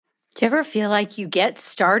Do you ever feel like you get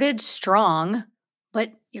started strong,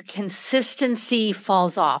 but your consistency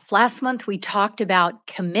falls off? Last month, we talked about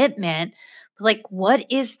commitment. Like, what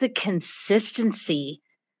is the consistency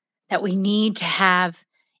that we need to have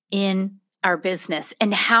in our business?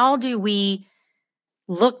 And how do we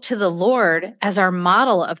look to the Lord as our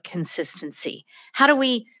model of consistency? How do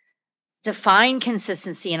we define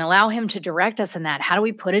consistency and allow Him to direct us in that? How do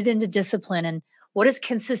we put it into discipline? And what does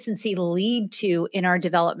consistency lead to in our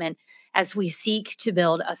development as we seek to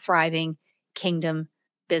build a thriving kingdom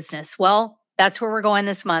business? Well, that's where we're going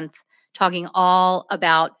this month, talking all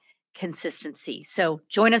about consistency. So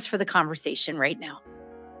join us for the conversation right now.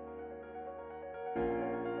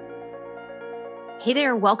 Hey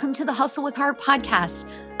there, welcome to the Hustle with Heart podcast.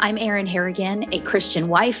 I'm Erin Harrigan, a Christian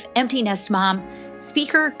wife, empty nest mom,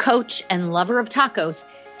 speaker, coach, and lover of tacos.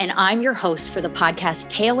 And I'm your host for the podcast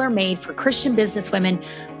tailor-made for Christian businesswomen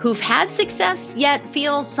who've had success yet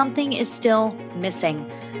feel something is still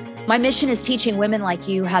missing. My mission is teaching women like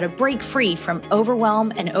you how to break free from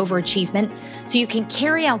overwhelm and overachievement so you can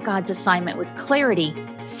carry out God's assignment with clarity,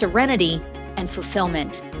 serenity, and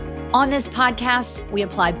fulfillment. On this podcast, we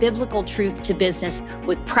apply biblical truth to business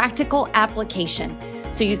with practical application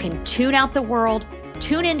so you can tune out the world,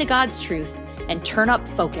 tune into God's truth, and turn up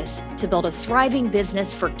focus to build a thriving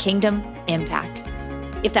business for kingdom impact.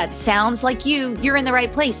 If that sounds like you're in the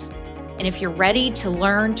right place. And if you're ready to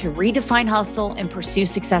learn to redefine hustle and pursue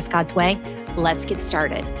success God's way, let's get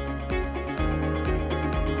started.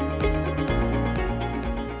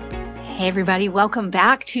 Hey, everybody. Welcome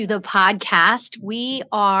back to the podcast. We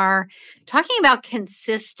are talking about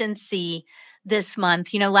consistency this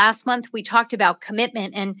month. Last month we talked about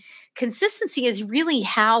commitment, and consistency is really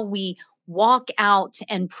how we walk out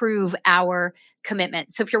and prove our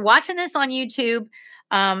commitment. So if you're watching this on YouTube,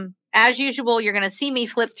 as usual, you're going to see me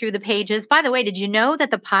flip through the pages. By the way, did you know that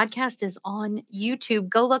the podcast is on YouTube?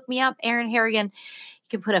 Go look me up, Erin Harrigan. You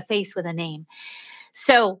can put a face with a name.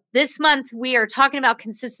 So this month, we are talking about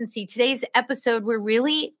consistency. Today's episode, we're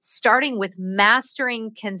really starting with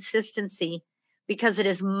mastering consistency because it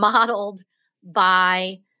is modeled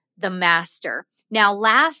by the master. Now,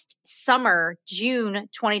 last summer, June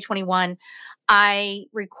 2021, I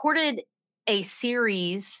recorded a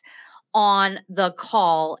series on the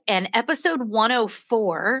call, and episode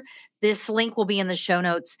 104, this link will be in the show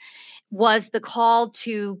notes, was the call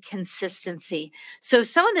to consistency. So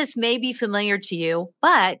some of this may be familiar to you,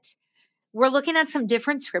 but we're looking at some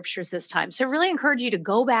different scriptures this time. So I really encourage you to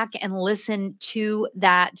go back and listen to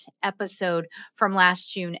that episode from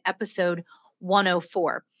last June, episode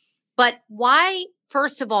 104. But why,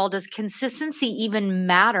 first of all, does consistency even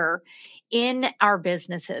matter in our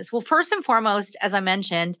businesses? Well, first and foremost, as I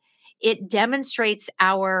mentioned, it demonstrates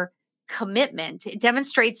our commitment. It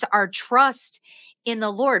demonstrates our trust in the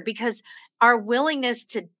Lord, because our willingness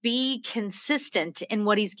to be consistent in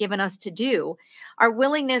what He's given us to do, our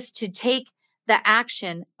willingness to take the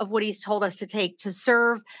action of what He's told us to take to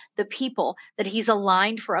serve the people that He's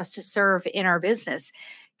aligned for us to serve in our business,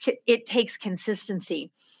 it takes consistency.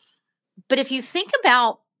 But if you think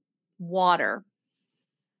about water,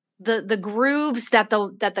 the grooves that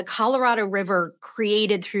the Colorado River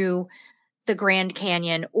created through the Grand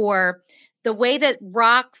Canyon, or the way that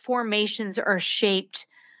rock formations are shaped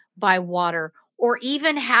by water, or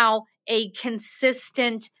even how a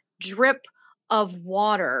consistent drip of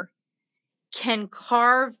water can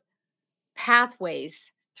carve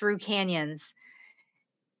pathways through canyons,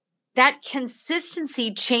 that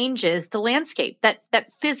consistency changes the landscape, that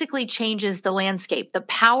physically changes the landscape, the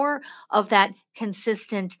power of that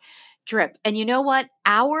consistent drip. And you know what?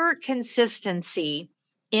 Our consistency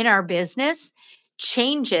in our business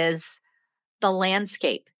changes the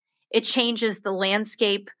landscape. It changes the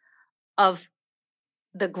landscape of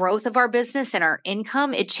the growth of our business and our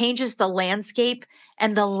income. It changes the landscape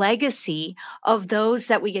and the legacy of those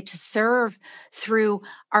that we get to serve through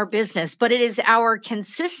our business. But it is our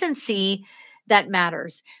consistency that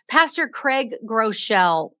matters. Pastor Craig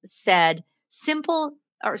Groeschel said, simple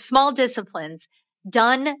or small disciplines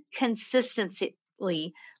done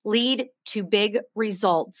consistently lead to big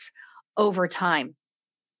results over time.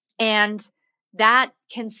 And that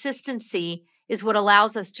consistency is what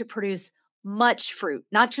allows us to produce much fruit,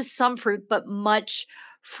 not just some fruit, but much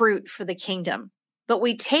fruit for the kingdom. But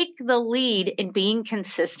we take the lead in being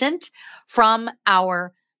consistent from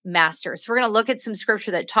our master. So we're going to look at some scripture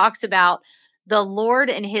that talks about the Lord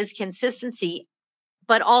and His consistency,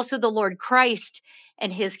 but also the Lord Christ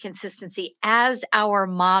and His consistency as our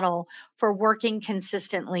model for working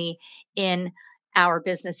consistently in our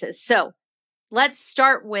businesses. So let's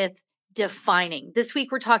start with defining. This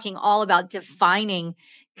week, we're talking all about defining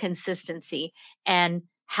consistency and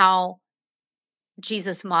how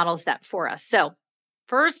Jesus models that for us. So,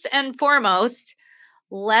 first and foremost,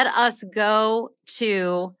 let us go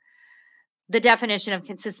to the definition of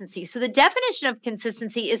consistency. So, the definition of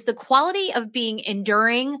consistency is the quality of being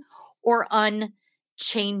enduring or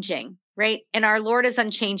unchanging, right? And our Lord is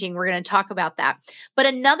unchanging. We're going to talk about that. But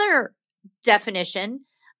another definition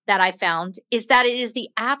that I found is that it is the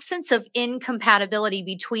absence of incompatibility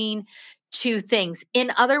between two things.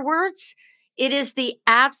 In other words, it is the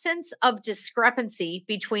absence of discrepancy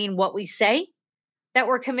between what we say that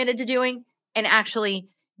we're committed to doing and actually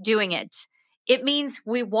doing it. It means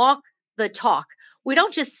we walk the talk. We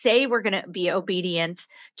don't just say we're going to be obedient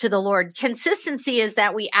to the Lord. Consistency is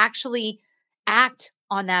that we actually act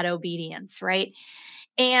on that obedience, right?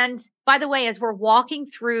 And by the way, as we're walking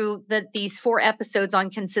through these 4 episodes on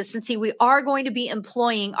consistency, we are going to be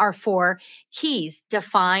employing our 4 keys: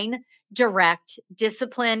 define, direct,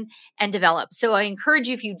 discipline, and develop. So I encourage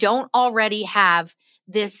you, if you don't already have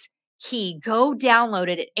this key, go download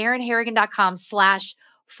it at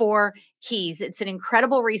erinharrigan.com/4 keys. It's an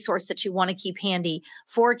incredible resource that you want to keep handy.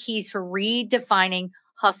 4 keys for redefining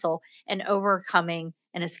hustle and overcoming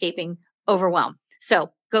and escaping overwhelm.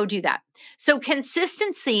 So go do that. So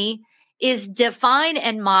consistency is defined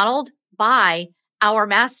and modeled by our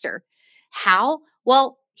master. How?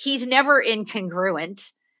 Well, he's never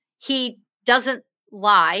incongruent. He doesn't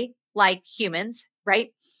lie like humans,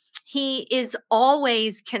 right? He is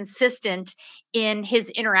always consistent in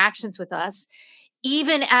his interactions with us.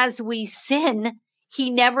 Even as we sin,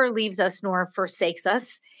 he never leaves us nor forsakes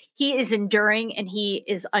us. He is enduring and he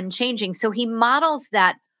is unchanging. So he models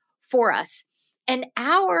that for us. And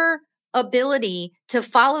our ability to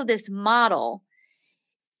follow this model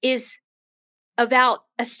is about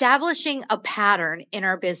establishing a pattern in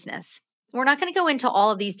our business. We're not going to go into all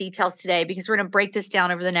of these details today because we're going to break this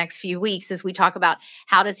down over the next few weeks as we talk about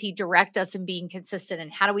how does he direct us in being consistent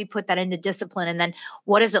and how do we put that into discipline, and then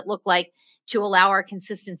what does it look like to allow our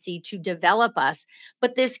consistency to develop us.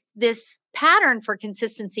 But this pattern for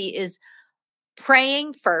consistency is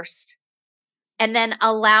praying first and then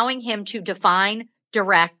allowing him to define,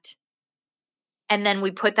 direct, and then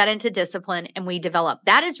we put that into discipline and we develop.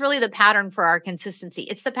 That is really the pattern for our consistency.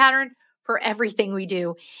 It's the pattern for everything we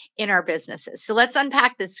do in our businesses. So let's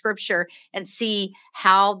unpack this scripture and see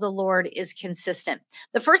how the Lord is consistent.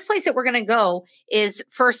 The first place that we're going to go is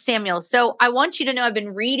 1 Samuel. So I want you to know I've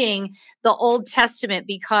been reading the Old Testament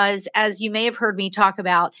because, as you may have heard me talk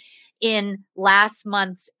about in last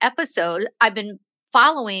month's episode, I've been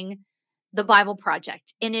following the Bible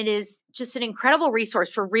Project. And it is just an incredible resource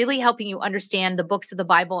for really helping you understand the books of the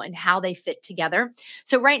Bible and how they fit together.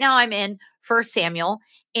 So right now I'm in 1 Samuel,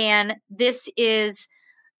 and this is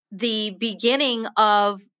the beginning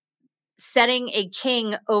of setting a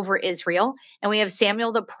king over Israel. And we have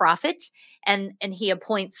Samuel the prophet, and he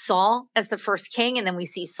appoints Saul as the first king. And then we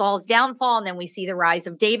see Saul's downfall, and then we see the rise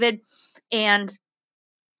of David. And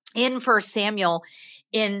in 1 Samuel,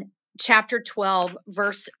 in chapter 12,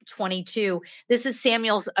 verse 22. This is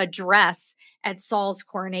Samuel's address at Saul's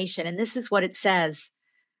coronation. And this is what it says.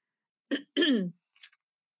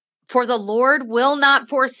 For the Lord will not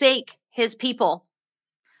forsake his people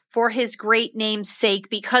for his great name's sake,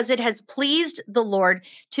 because it has pleased the Lord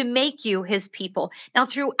to make you his people. Now,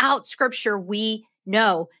 throughout scripture, we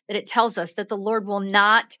know that it tells us that the Lord will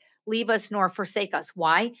not leave us nor forsake us.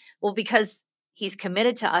 Why? Well, because he's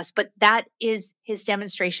committed to us, but that is his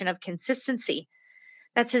demonstration of consistency.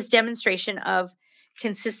 That's his demonstration of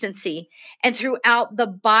consistency. And throughout the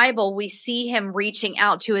Bible, we see him reaching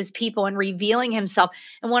out to his people and revealing himself.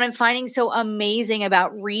 And what I'm finding so amazing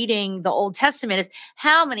about reading the Old Testament is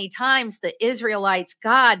how many times the Israelites,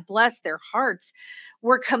 God bless their hearts,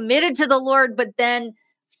 were committed to the Lord, but then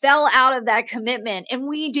fell out of that commitment. And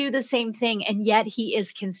we do the same thing. And yet he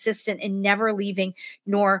is consistent in never leaving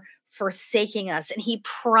nor forsaking us. And he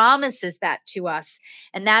promises that to us.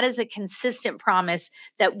 And that is a consistent promise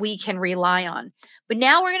that we can rely on. But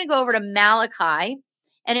now we're going to go over to Malachi.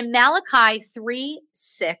 And in Malachi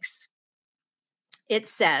 3:6, it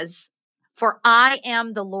says, "For I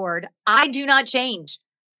am the Lord, I do not change.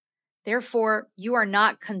 Therefore, you are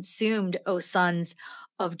not consumed, O sons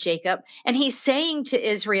of Jacob." And he's saying to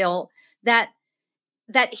Israel that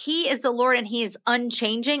he is the Lord and he is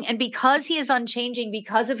unchanging. And because he is unchanging,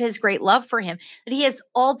 because of his great love for him, that he has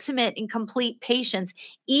ultimate and complete patience,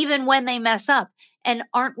 even when they mess up. And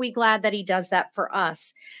aren't we glad that he does that for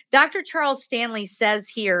us? Dr. Charles Stanley says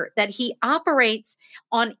here that he operates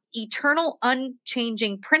on eternal,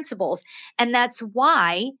 unchanging principles. And that's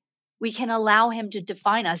why We can allow him to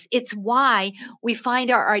define us. It's why we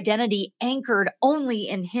find our identity anchored only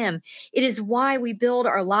in him. It is why we build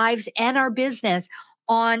our lives and our business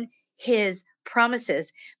on his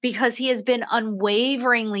promises, because he has been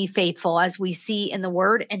unwaveringly faithful, as we see in the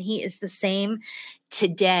word, and he is the same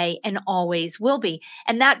today and always will be.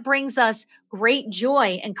 And that brings us great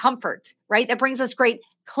joy and comfort, right? That brings us great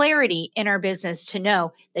clarity in our business to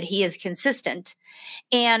know that he is consistent.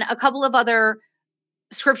 And a couple of other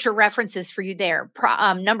scripture references for you there.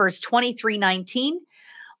 Numbers 23:19,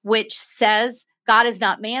 which says, God is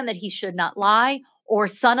not man that he should not lie, or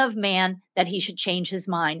son of man that he should change his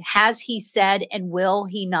mind. Has he said, and will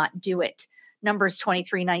he not do it? Numbers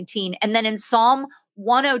 23:19. And then in Psalm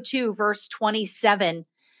 102, verse 27,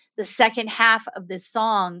 the second half of this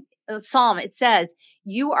psalm, it says,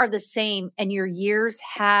 you are the same and your years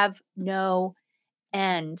have no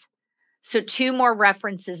end. So 2 more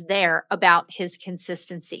references there about his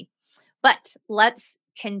consistency. But let's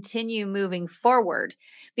continue moving forward,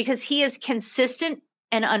 because he is consistent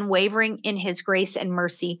and unwavering in his grace and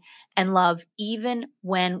mercy and love, even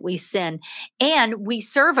when we sin. And we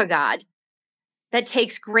serve a God that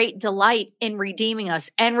takes great delight in redeeming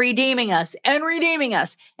us and redeeming us and redeeming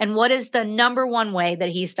us. And what is the number one way that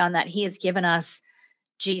he's done that? He has given us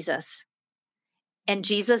Jesus. And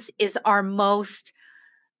Jesus is our most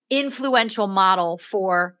influential model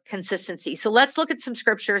for consistency. So let's look at some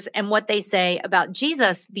scriptures and what they say about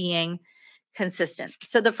Jesus being consistent.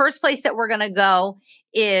 So the first place that we're going to go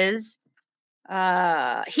is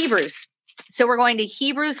Hebrews. So we're going to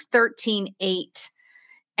Hebrews 13:8.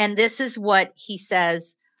 And this is what he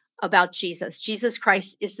says about Jesus. Jesus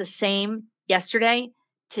Christ is the same yesterday,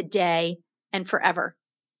 today, and forever.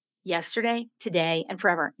 Yesterday, today, and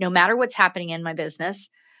forever. No matter what's happening in my business,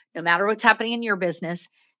 no matter what's happening in your business,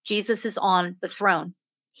 Jesus is on the throne.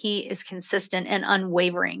 He is consistent and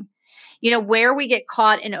unwavering. You know, where we get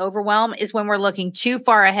caught in overwhelm is when we're looking too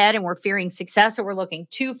far ahead and we're fearing success, or we're looking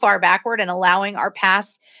too far backward and allowing our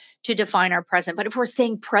past to define our present. But if we're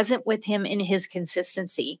staying present with him in his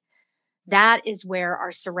consistency, that is where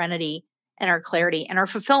our serenity and our clarity and our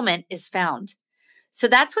fulfillment is found. So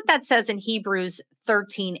that's what that says in Hebrews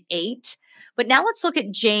 13:8. But now let's look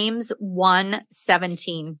at James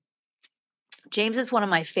 1:17. James is one of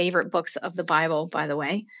my favorite books of the Bible, by the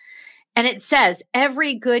way. And it says,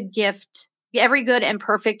 every good and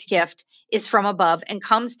perfect gift is from above and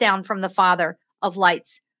comes down from the Father of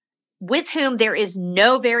lights, with whom there is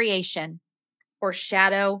no variation or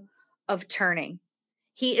shadow of turning.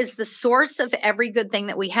 He is the source of every good thing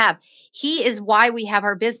that we have. He is why we have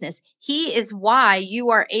our business. He is why you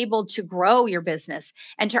are able to grow your business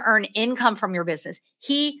and to earn income from your business.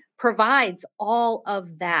 He provides all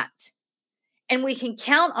of that. And we can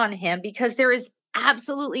count on him because there is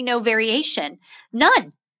absolutely no variation.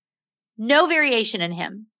 None. No variation in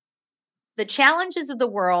him. The challenges of the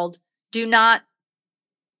world do not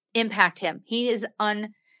impact him. He is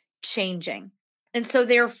unchanging. And so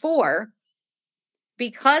therefore,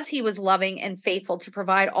 because he was loving and faithful to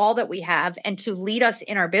provide all that we have and to lead us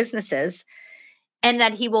in our businesses, and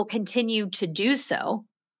that he will continue to do so,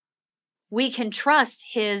 we can trust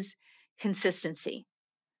his consistency.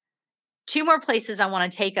 2 more places I want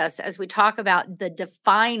to take us as we talk about the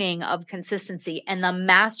defining of consistency and the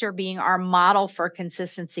master being our model for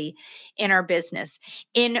consistency in our business.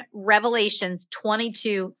 In Revelations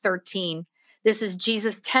 22:13, this is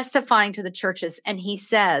Jesus testifying to the churches, and he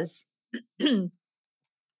says,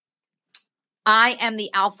 I am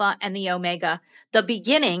the Alpha and the Omega, the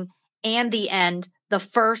beginning and the end, the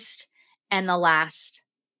first and the last.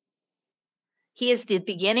 He is the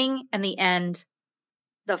beginning and the end,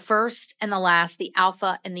 the first and the last, the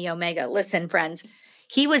Alpha and the Omega. Listen, friends,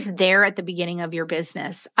 he was there at the beginning of your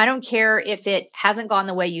business. I don't care if it hasn't gone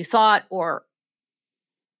the way you thought or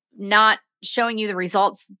not showing you the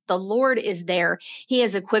results. The Lord is there. He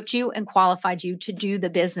has equipped you and qualified you to do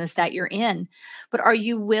the business that you're in. But are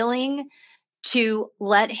you willing to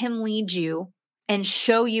let him lead you and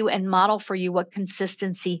show you and model for you what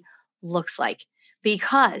consistency looks like?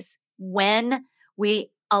 Because when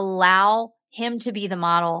we allow him to be the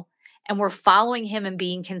model and we're following him and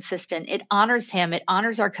being consistent, it honors him. It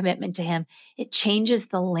honors our commitment to him. It changes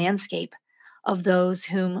the landscape of those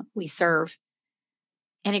whom we serve.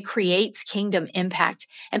 And it creates kingdom impact.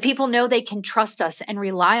 And people know they can trust us and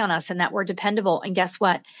rely on us and that we're dependable. And guess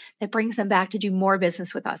what? That brings them back to do more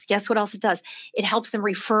business with us. Guess what else it does? It helps them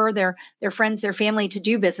refer their friends, their family to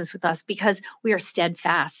do business with us because we are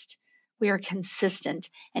steadfast. We are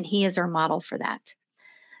consistent. And he is our model for that.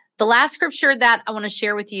 The last scripture that I want to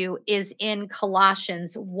share with you is in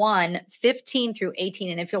Colossians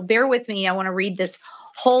 1:15-18. And if you'll bear with me, I want to read this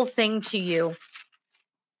whole thing to you.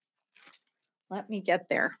 Let me get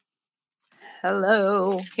there.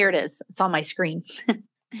 Hello. Here it is. It's on my screen.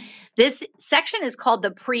 This section is called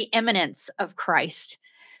the preeminence of Christ.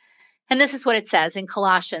 And this is what it says in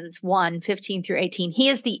Colossians 1:15-18. He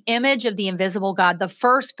is the image of the invisible God, the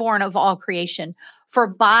firstborn of all creation. For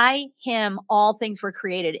by him all things were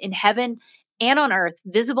created in heaven and on earth,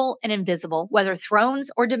 visible and invisible, whether thrones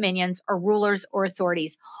or dominions or rulers or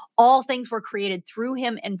authorities. All things were created through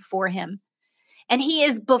him and for him. And he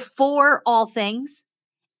is before all things,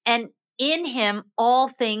 and in him all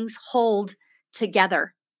things hold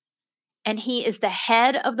together. And he is the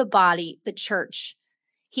head of the body, the church.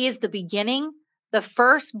 He is the beginning, the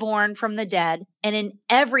firstborn from the dead, and in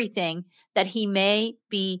everything that he may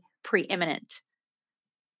be preeminent,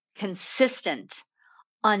 consistent,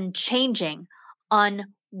 unchanging,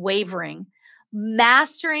 unwavering.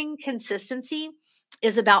 Mastering consistency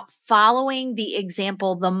is about following the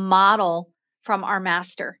example, the model from our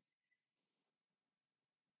master.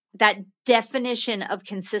 That definition of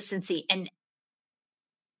consistency and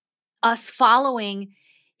us following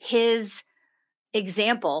his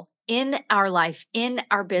example in our life, in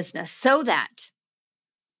our business, so that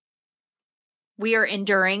we are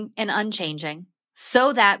enduring and unchanging,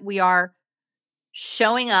 so that we are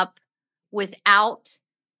showing up without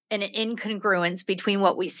an incongruence between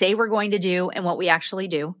what we say we're going to do and what we actually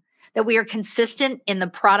do, that we are consistent in the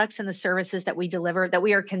products and the services that we deliver, that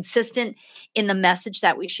we are consistent in the message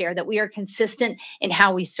that we share, that we are consistent in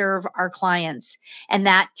how we serve our clients. And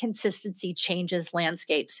that consistency changes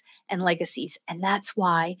landscapes and legacies. And that's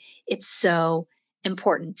why it's so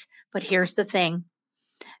important. But here's the thing.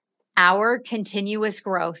 Our continuous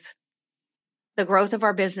growth, the growth of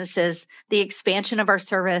our businesses, the expansion of our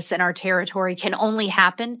service and our territory can only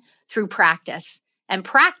happen through practice. And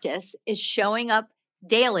practice is showing up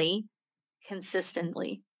daily,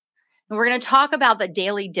 consistently. And we're going to talk about the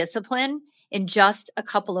daily discipline in just a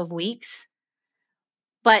couple of weeks.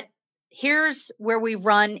 But here's where we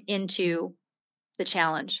run into the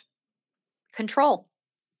challenge. Control.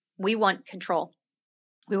 We want control.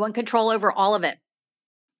 We want control over all of it.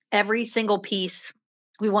 Every single piece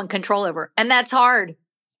we want control over. And that's hard.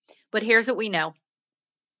 But here's what we know.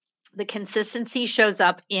 The consistency shows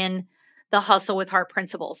up in the Hustle with Heart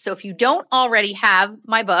principles. So if you don't already have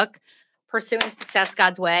my book, Pursuing Success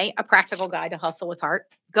God's Way, A Practical Guide to Hustle with Heart,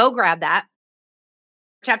 go grab that.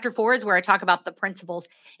 Chapter 4 is where I talk about the principles.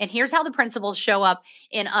 And here's how the principles show up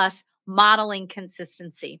in us modeling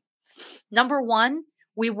consistency. Number 1,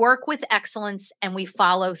 we work with excellence and we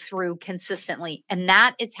follow through consistently. And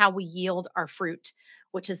that is how we yield our fruit,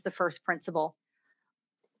 which is the first principle.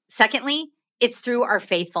 Secondly, it's through our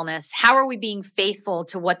faithfulness. How are we being faithful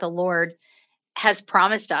to what the Lord has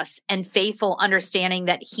promised us, and faithful understanding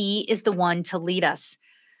that he is the one to lead us?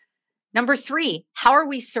 Number 3, how are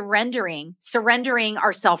we surrendering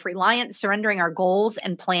our self-reliance, surrendering our goals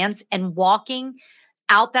and plans, and walking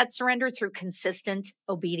out that surrender through consistent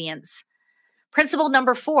obedience? Principle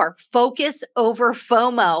number 4, focus over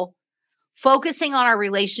FOMO, focusing on our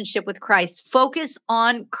relationship with Christ. Focus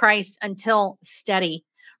on Christ until steady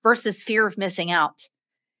versus fear of missing out.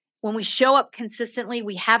 When we show up consistently,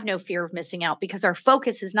 we have no fear of missing out because our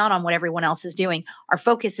focus is not on what everyone else is doing. Our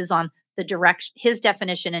focus is on the direction, his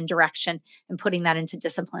definition and direction, and putting that into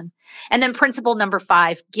discipline. And then principle number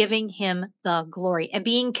 5, giving him the glory and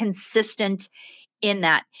being consistent in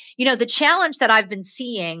that. You know, the challenge that I've been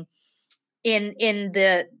seeing in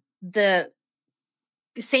the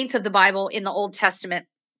saints of the Bible in the Old Testament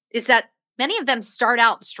is that many of them start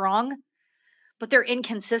out strong, but they're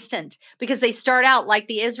inconsistent because they start out like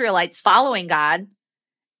the Israelites following God,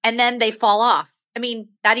 and then they fall off. I mean,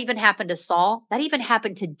 that even happened to Saul. That even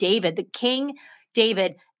happened to David. The King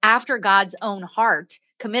David, after God's own heart,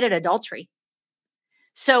 committed adultery.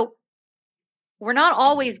 So we're not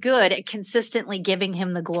always good at consistently giving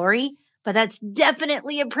him the glory, but that's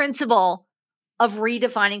definitely a principle of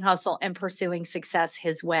redefining hustle and pursuing success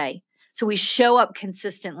his way. So we show up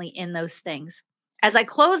consistently in those things. As I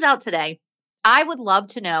close out today, I would love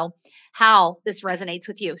to know how this resonates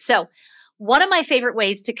with you. So one of my favorite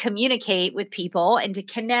ways to communicate with people and to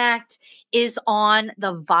connect is on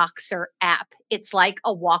the Voxer app. It's like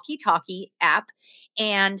a walkie-talkie app.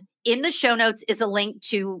 And in the show notes is a link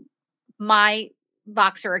to my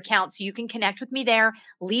Voxer account. So you can connect with me there,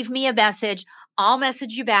 leave me a message. I'll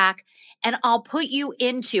message you back, and I'll put you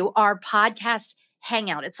into our podcast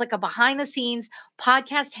hangout. It's like a behind the scenes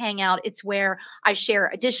podcast hangout. It's where I share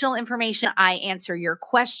additional information, I answer your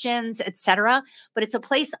questions, etc. But it's a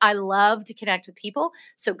place I love to connect with people.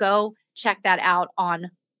 So go check that out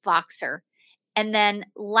on Voxer. And then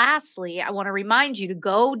lastly, I want to remind you to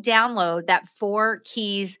go download that 4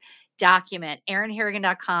 Keys document,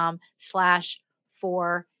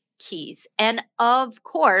 erinharrigan.com/4 keys. And of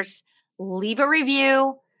course, leave a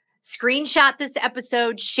review, screenshot this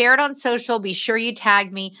episode, share it on social. Be sure you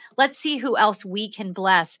tag me. Let's see who else we can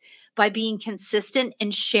bless by being consistent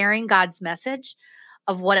in sharing God's message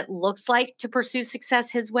of what it looks like to pursue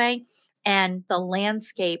success His way and the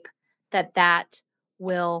landscape that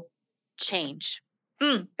will change.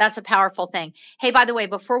 That's a powerful thing. Hey, by the way,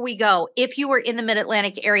 before we go, if you were in the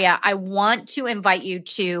Mid-Atlantic area, I want to invite you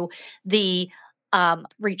to the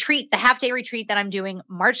retreat, the half-day retreat that I'm doing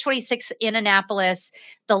March 26th in Annapolis.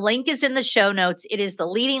 The link is in the show notes. It is the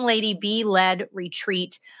Leading Lady Be Led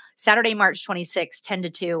retreat, Saturday, March 26th, 10 to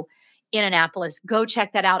 2 in Annapolis. Go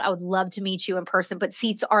check that out. I would love to meet you in person, but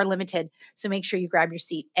seats are limited. So make sure you grab your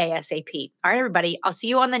seat ASAP. All right, everybody. I'll see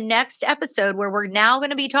you on the next episode where we're now going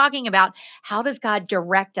to be talking about how does God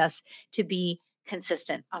direct us to be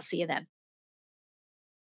consistent. I'll see you then.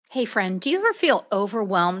 Hey, friend, do you ever feel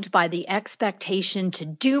overwhelmed by the expectation to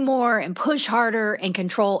do more and push harder and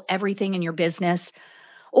control everything in your business?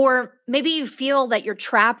 Or maybe you feel that you're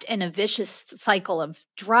trapped in a vicious cycle of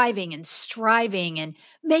driving and striving and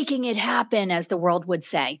making it happen, as the world would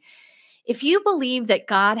say. If you believe that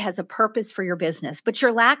God has a purpose for your business, but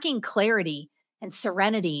you're lacking clarity and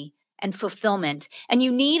serenity and fulfillment, and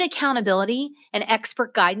you need accountability and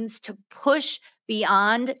expert guidance to push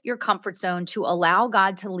beyond your comfort zone to allow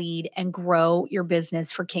God to lead and grow your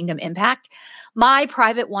business for kingdom impact, my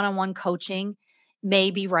private one-on-one coaching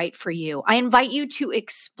may be right for you. I invite you to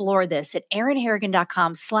explore this at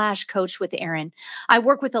erinharrigan.com/coach with Erin. I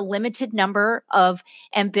work with a limited number of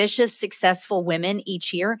ambitious, successful women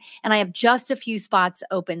each year, and I have just a few spots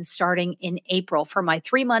open starting in April for my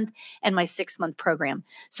 3-month and my 6-month program.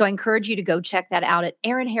 So I encourage you to go check that out at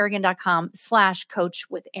erinharrigan.com/coach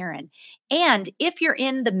with Erin. And if you're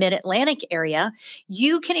in the Mid-Atlantic area,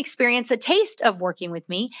 you can experience a taste of working with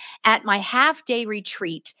me at my half-day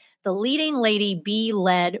retreat, the Leading Lady Be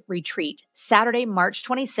Led retreat, Saturday, March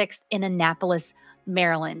 26th in Annapolis,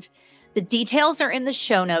 Maryland. The details are in the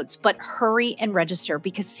show notes, but hurry and register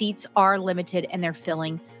because seats are limited and they're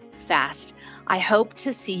filling fast. I hope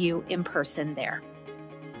to see you in person there.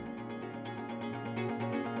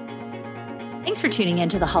 Thanks for tuning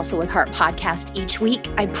into the Hustle with Heart podcast each week.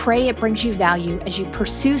 I pray it brings you value as you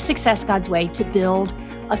pursue success God's way to build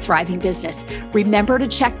a thriving business. Remember to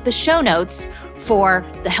check the show notes for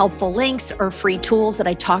the helpful links or free tools that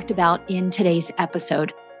I talked about in today's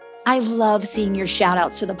episode. I love seeing your shout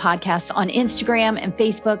outs to the podcast on Instagram and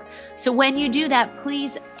Facebook. So when you do that,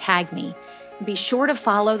 please tag me. Be sure to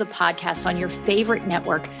follow the podcast on your favorite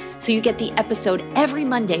network so you get the episode every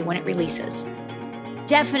Monday when it releases.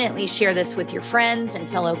 Definitely share this with your friends and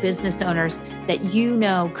fellow business owners that you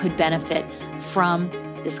know could benefit from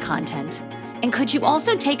this content. And could you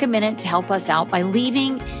also take a minute to help us out by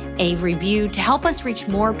leaving a review to help us reach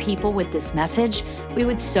more people with this message? We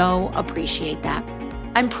would so appreciate that.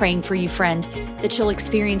 I'm praying for you, friend, that you'll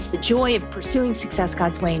experience the joy of pursuing success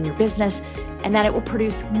God's way in your business and that it will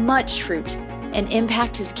produce much fruit and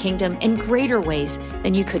impact His kingdom in greater ways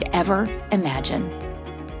than you could ever imagine.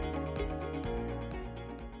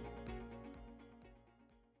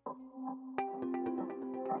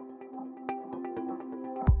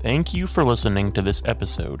 Thank you for listening to this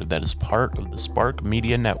episode that is part of the Spark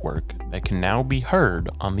Media Network that can now be heard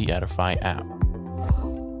on the Edify app.